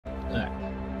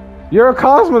You're a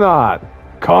cosmonaut,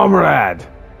 comrade.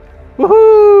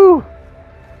 Woohoo!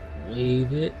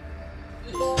 Leave it.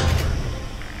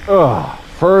 Ugh,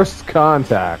 first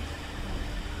contact.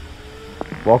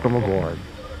 Welcome aboard.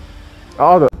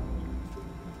 Oh,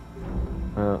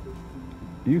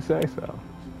 you say so.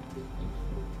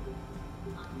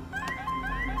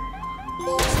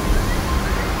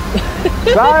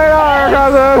 Sayonara,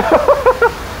 cousin!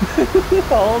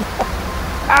 Hold on.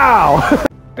 Ow!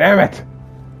 Damn it!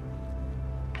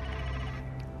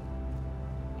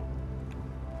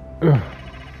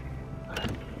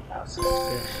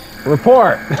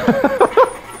 Report!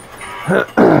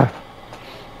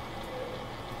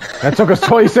 That took us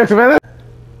 26 minutes?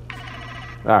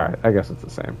 Alright, I guess it's the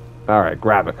same. Alright,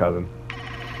 grab it, cousin.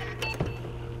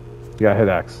 You gotta hit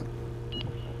X.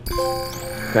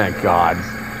 Thank God.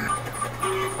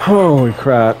 Holy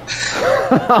crap.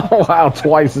 Oh, wow,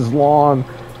 twice as long.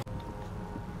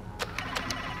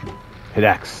 Hit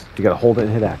X. You gotta hold it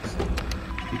and hit X.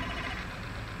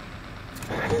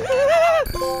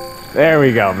 There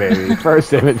we go, baby.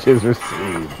 First image is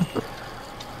received.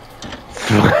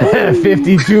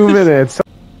 52 minutes.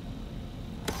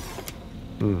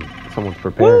 Someone's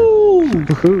prepared. Woo!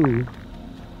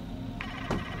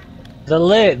 The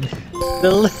lid.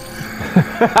 The lid.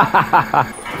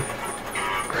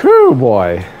 Whew,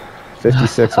 boy.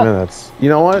 56 minutes. You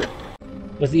know what?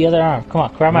 With the other arm. Come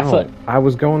on, grab my foot. I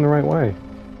was going the right way.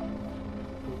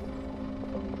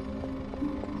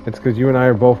 It's because you and I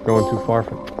are both going too far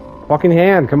from... Fucking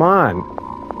hand, come on!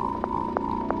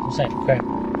 I'm saying, grab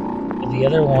the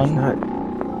other one. Not...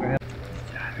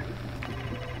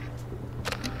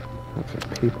 That's a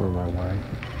paper in my way.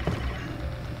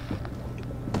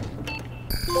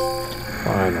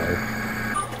 Finally.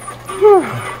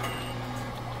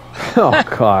 Oh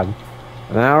God.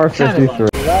 An hour 53.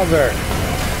 Lover.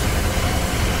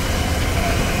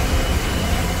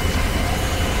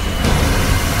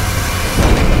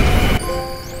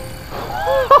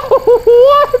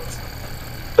 What?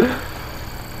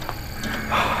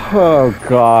 Oh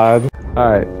God.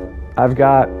 Alright. I've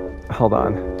got... Hold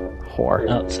on. Whore.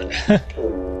 Oh, sorry.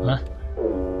 Huh?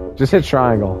 Just hit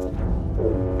triangle.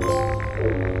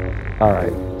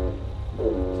 Alright.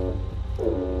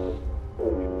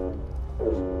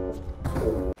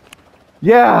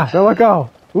 Yeah! Now let go!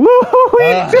 Woo! We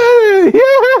did it!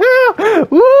 Yeah!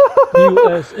 Woo!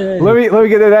 USA. Let me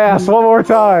get that ass one more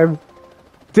time.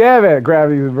 Damn it!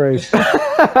 Gravity's embrace.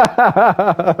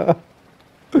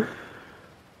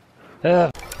 Of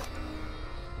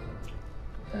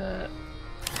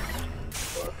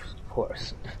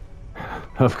course.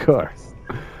 Of course.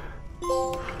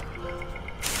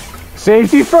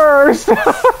 Safety first!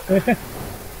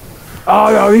 Oh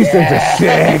no, these things are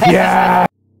sick, yeah!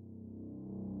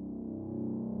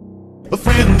 A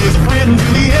friend is a friend to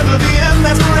the end of the end,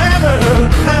 that's forever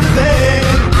and there.